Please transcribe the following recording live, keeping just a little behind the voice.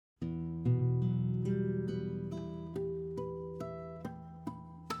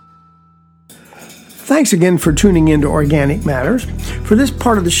Thanks again for tuning in to Organic Matters. For this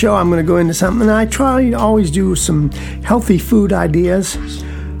part of the show, I'm going to go into something, and I try to always do some healthy food ideas.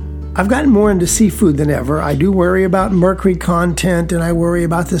 I've gotten more into seafood than ever. I do worry about mercury content, and I worry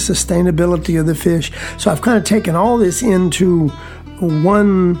about the sustainability of the fish. So I've kind of taken all this into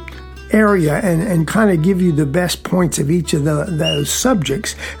one area and kind of give you the best points of each of those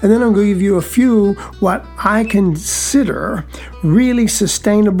subjects. And then I'm going to give you a few what I consider really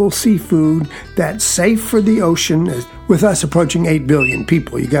sustainable seafood that's safe for the ocean. With us approaching 8 billion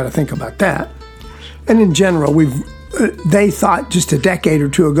people, you got to think about that. And in general, they thought just a decade or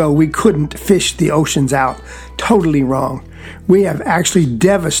two ago we couldn't fish the oceans out. Totally wrong. We have actually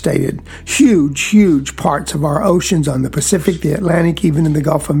devastated huge parts of our oceans on the Pacific, the Atlantic, even in the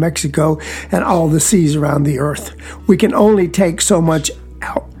Gulf of Mexico, and all the seas around the earth. We can only take so much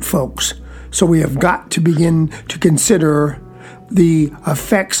out, folks. So we have got to begin to consider the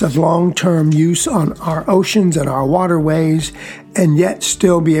effects of long-term use on our oceans and our waterways, and yet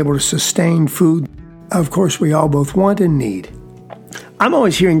still be able to sustain food, of course, we all both want and need. I'm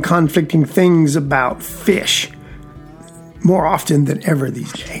always hearing conflicting things about fish, more often than ever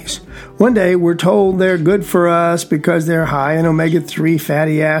these days. One day we're told they're good for us because they're high in omega-3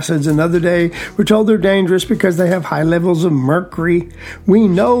 fatty acids. Another day we're told they're dangerous because they have high levels of mercury. We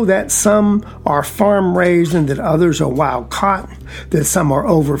know that some are farm-raised and that others are wild-caught, that some are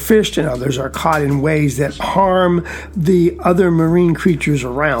overfished and others are caught in ways that harm the other marine creatures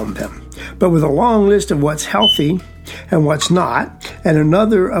around them. But with a long list of what's healthy and what's not, and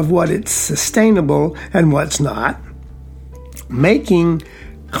another of what it's sustainable and what's not, making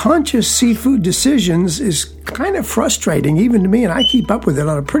conscious seafood decisions is kind of frustrating even to me, and I keep up with it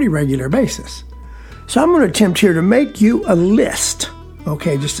on a pretty regular basis. So I'm going to attempt here to make you a list,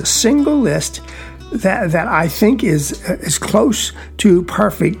 okay, just a single list that I think is as close to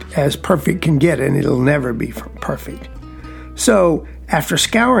perfect as perfect can get, and it'll never be perfect. So after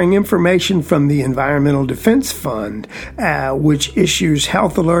scouring information from the Environmental Defense Fund, which issues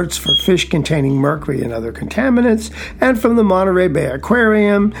health alerts for fish containing mercury and other contaminants, and from the Monterey Bay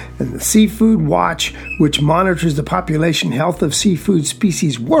Aquarium and the Seafood Watch, which monitors the population health of seafood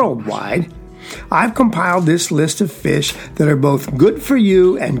species worldwide, I've compiled this list of fish that are both good for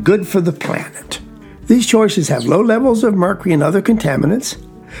you and good for the planet. These choices have low levels of mercury and other contaminants.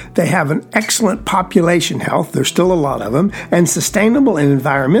 They have an excellent population health, there's still a lot of them, and sustainable and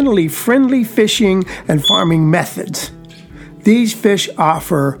environmentally friendly fishing and farming methods. These fish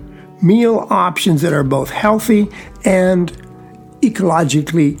offer meal options that are both healthy and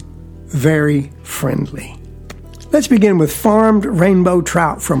ecologically very friendly. Let's begin with farmed rainbow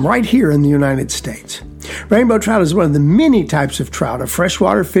trout from right here in the United States. Rainbow trout is one of the many types of trout, a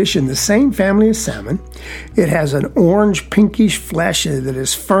freshwater fish in the same family as salmon. It has an orange pinkish flesh that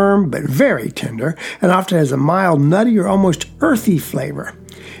is firm but very tender, and often has a mild nutty or almost earthy flavor.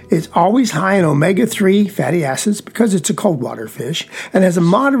 It's always high in omega-3 fatty acids because it's a cold water fish, and has a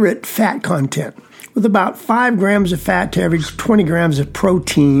moderate fat content with about 5 grams of fat to every 20 grams of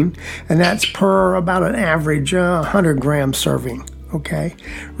protein, and that's per about an average 100 gram serving. Okay.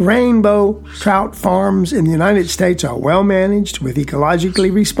 Rainbow trout farms in the United States are well managed with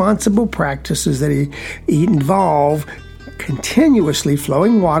ecologically responsible practices that involve continuously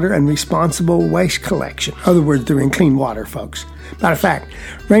flowing water and responsible waste collection. In other words, they're in clean water, folks. Matter of fact,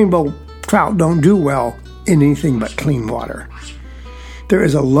 rainbow trout don't do well in anything but clean water. There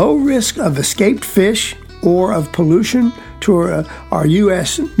is a low risk of escaped fish or of pollution to our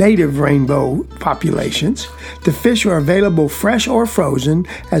U.S. native rainbow populations. The fish are available fresh or frozen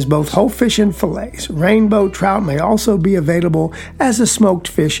as both whole fish and fillets. Rainbow trout may also be available as a smoked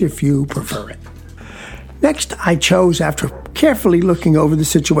fish if you prefer it. Next, I chose, after carefully looking over the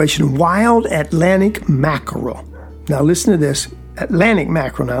situation, wild Atlantic mackerel. Now listen to this. Atlantic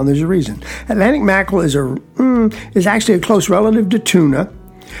mackerel, now there's a reason. Atlantic mackerel is actually a close relative to tuna.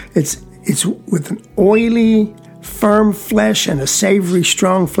 It's with an oily, firm flesh and a savory,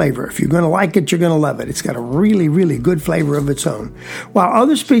 strong flavor. If you're going to like it, you're going to love it. It's got a really, really good flavor of its own. While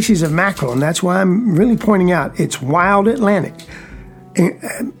other species of mackerel, and that's why I'm really pointing out, it's wild Atlantic.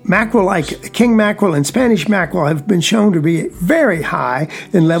 Mackerel like king mackerel and Spanish mackerel have been shown to be very high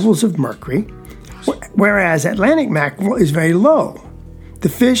in levels of mercury, whereas Atlantic mackerel is very low. The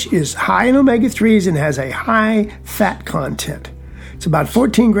fish is high in omega-3s and has a high fat content. It's about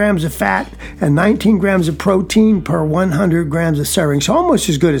 14 grams of fat and 19 grams of protein per 100 grams of serving, so almost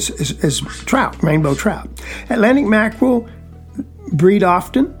as good as trout, rainbow trout. Atlantic mackerel breed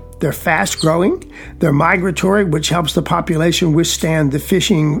often. They're fast-growing. They're migratory, which helps the population withstand the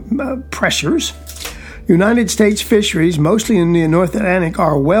fishing pressures. United States fisheries, mostly in the North Atlantic,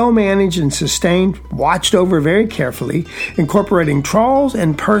 are well managed and sustained, watched over very carefully, incorporating trawls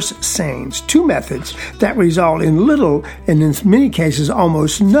and purse seines, two methods that result in little and in many cases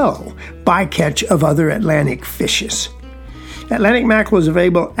almost no bycatch of other Atlantic fishes. Atlantic mackerel is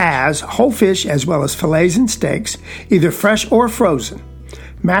available as whole fish as well as fillets and steaks, either fresh or frozen.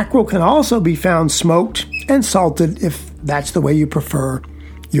 Mackerel can also be found smoked and salted if that's the way you prefer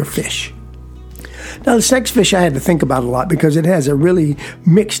your fish. Now, the next fish I had to think about a lot because it has a really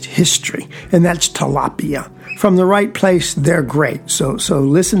mixed history, and that's tilapia. From the right place, they're great, so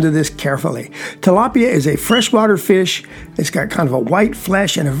listen to this carefully. Tilapia is a freshwater fish. It's got kind of a white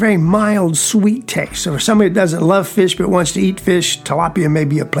flesh and a very mild, sweet taste. So for somebody that doesn't love fish but wants to eat fish, tilapia may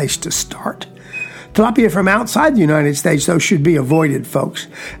be a place to start. Tilapia from outside the United States, though, should be avoided, folks,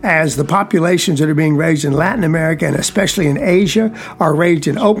 as the populations that are being raised in Latin America and especially in Asia are raised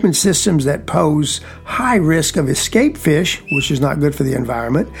in open systems that pose high risk of escape fish, which is not good for the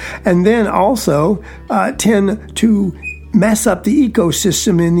environment, and then also tend to mess up the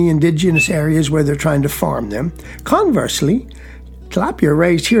ecosystem in the indigenous areas where they're trying to farm them. Conversely, tilapia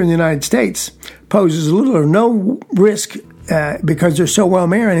raised here in the United States poses little or no risk because they're so well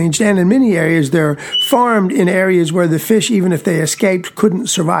managed, and in many areas they're farmed in areas where the fish, even if they escaped, couldn't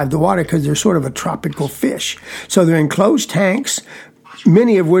survive the water because they're sort of a tropical fish. So they're in closed tanks,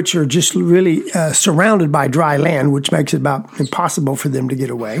 many of which are just really surrounded by dry land, which makes it about impossible for them to get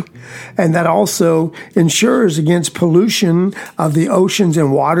away. And that also ensures against pollution of the oceans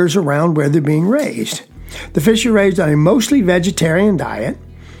and waters around where they're being raised. The fish are raised on a mostly vegetarian diet,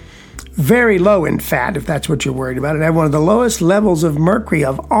 very low in fat, if that's what you're worried about. It had one of the lowest levels of mercury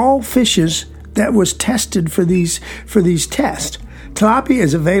of all fishes that was tested for these tests. Tilapia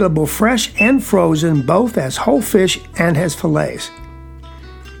is available fresh and frozen, both as whole fish and as fillets.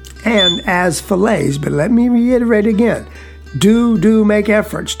 But let me reiterate again. Do make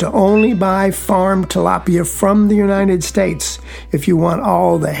efforts to only buy farmed tilapia from the United States if you want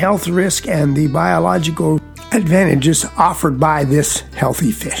all the health risk and the biological advantages offered by this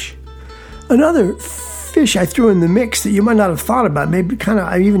healthy fish. Another fish I threw in the mix that you might not have thought about, maybe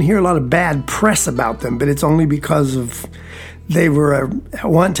I even hear a lot of bad press about them, but it's only because of they were at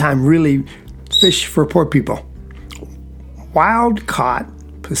one time really fish for poor people. Wild-caught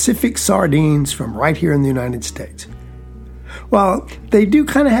Pacific sardines from right here in the United States. Well, they do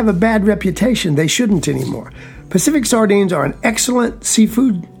kind of have a bad reputation. They shouldn't anymore. Pacific sardines are an excellent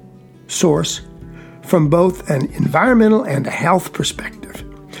seafood source from both an environmental and a health perspective.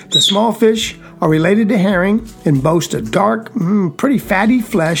 The small fish are related to herring and boast a dark, pretty fatty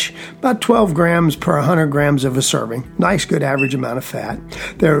flesh, about 12 grams per 100 grams of a serving. Nice, good average amount of fat.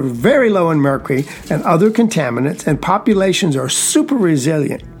 They're very low in mercury and other contaminants, and populations are super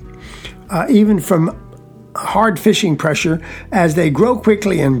resilient, even from hard fishing pressure, as they grow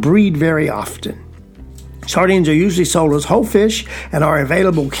quickly and breed very often. Sardines are usually sold as whole fish and are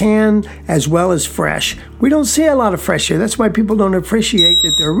available canned as well as fresh. We don't see a lot of fresh here. That's why people don't appreciate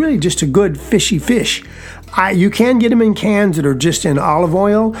that they're really just a good fishy fish. You can get them in cans that are just in olive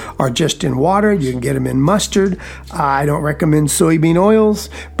oil or just in water. You can get them in mustard. I don't recommend soybean oils,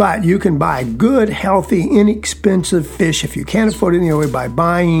 but you can buy good, healthy, inexpensive fish if you can't afford it anyway by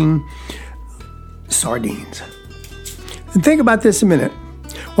buying sardines. And think about this a minute.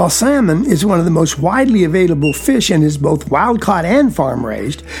 While salmon is one of the most widely available fish and is both wild-caught and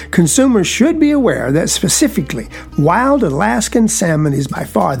farm-raised, consumers should be aware that specifically wild Alaskan salmon is by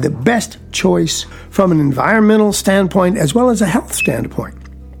far the best choice from an environmental standpoint as well as a health standpoint.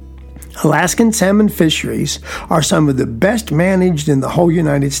 Alaskan salmon fisheries are some of the best managed in the whole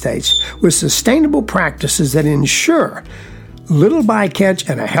United States, with sustainable practices that ensure little bycatch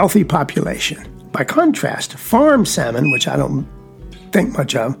and a healthy population. By contrast, farm salmon, which I don't think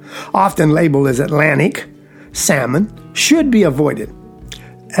much of, often labeled as Atlantic salmon, should be avoided,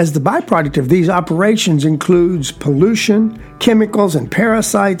 as the byproduct of these operations includes pollution, chemicals, and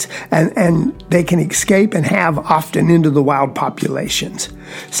parasites, and they can escape and have often into the wild populations.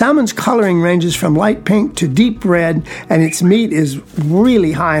 Salmon's coloring ranges from light pink to deep red, and its meat is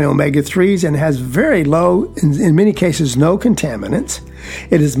really high in omega-3s and has very low, in many cases, no contaminants.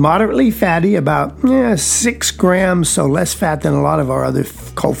 It is moderately fatty, about 6 grams, so less fat than a lot of our other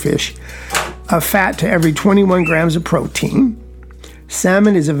cold fish, of fat to every 21 grams of protein.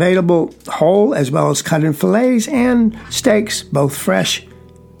 Salmon is available whole as well as cut in fillets and steaks, both fresh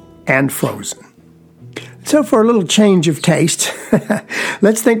and frozen. So for a little change of taste,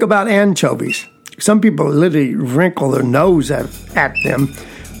 let's think about anchovies. Some people literally wrinkle their nose at them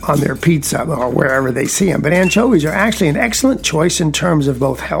on their pizza or wherever they see them. But anchovies are actually an excellent choice in terms of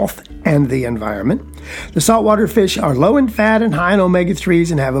both health and the environment. The saltwater fish are low in fat and high in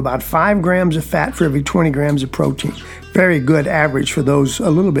omega-3s and have about 5 grams of fat for every 20 grams of protein. Very good average for those a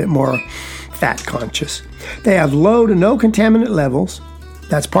little bit more fat conscious. They have low to no contaminant levels.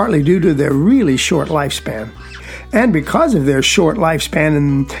 That's partly due to their really short lifespan. And because of their short lifespan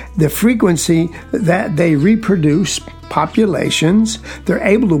and the frequency that they reproduce populations, they're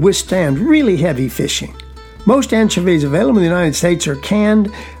able to withstand really heavy fishing. Most anchovies available in the United States are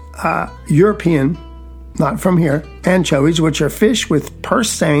canned European, not from here, anchovies, which are fish with purse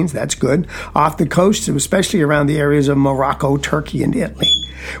seines, that's good, off the coast, especially around the areas of Morocco, Turkey, and Italy,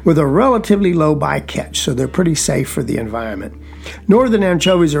 with a relatively low bycatch, so they're pretty safe for the environment. Northern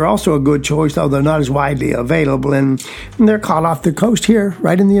anchovies are also a good choice, although not as widely available, and they're caught off the coast here,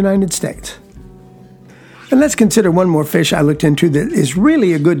 right in the United States. And let's consider one more fish I looked into that is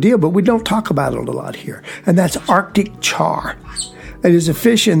really a good deal, but we don't talk about it a lot here, and that's Arctic char. It is a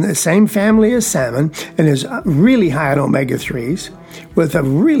fish in the same family as salmon and is really high in omega-3s with a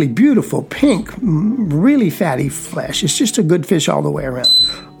really beautiful pink, really fatty flesh. It's just a good fish all the way around.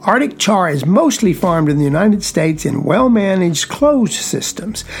 Arctic char is mostly farmed in the United States in well-managed closed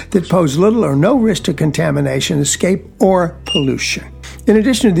systems that pose little or no risk to contamination, escape, or pollution. In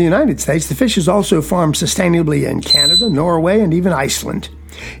addition to the United States, the fish is also farmed sustainably in Canada, Norway, and even Iceland.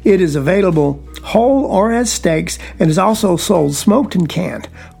 It is available whole or as steaks and is also sold smoked and canned.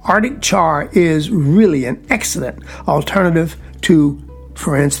 Arctic char is really an excellent alternative to,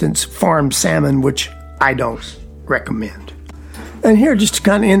 for instance, farmed salmon, which I don't recommend. And here, just to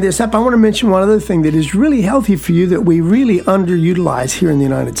kind of end this up, I want to mention one other thing that is really healthy for you that we really underutilize here in the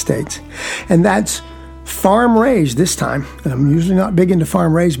United States, and that's farm-raised this time. And I'm usually not big into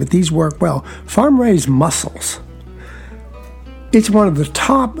farm-raised, but these work well. Farm-raised mussels. It's one of the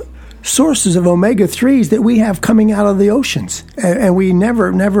top sources of omega-3s that we have coming out of the oceans, and we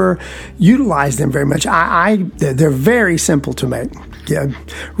never utilize them very much. They're very simple to make. Yeah,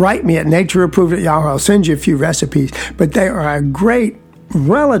 write me at natureapproved@yahoo. I'll send you a few recipes, but they are a great,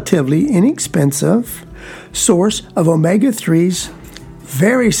 relatively inexpensive source of omega-3s.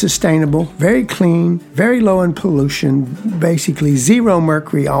 Very sustainable, very clean, very low in pollution, basically zero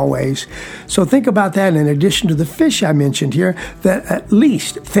mercury always. So think about that in addition to the fish I mentioned here, that at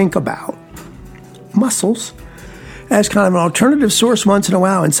least think about mussels as kind of an alternative source once in a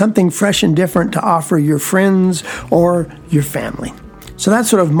while and something fresh and different to offer your friends or your family. So that's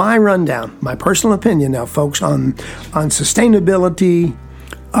sort of my rundown, my personal opinion now, folks, on sustainability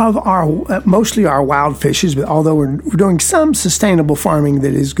of mostly our wild fishes, but although we're doing some sustainable farming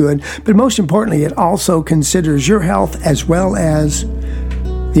that is good, but most importantly, it also considers your health as well as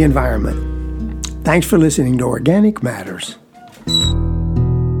the environment. Thanks for listening to Organic Matters.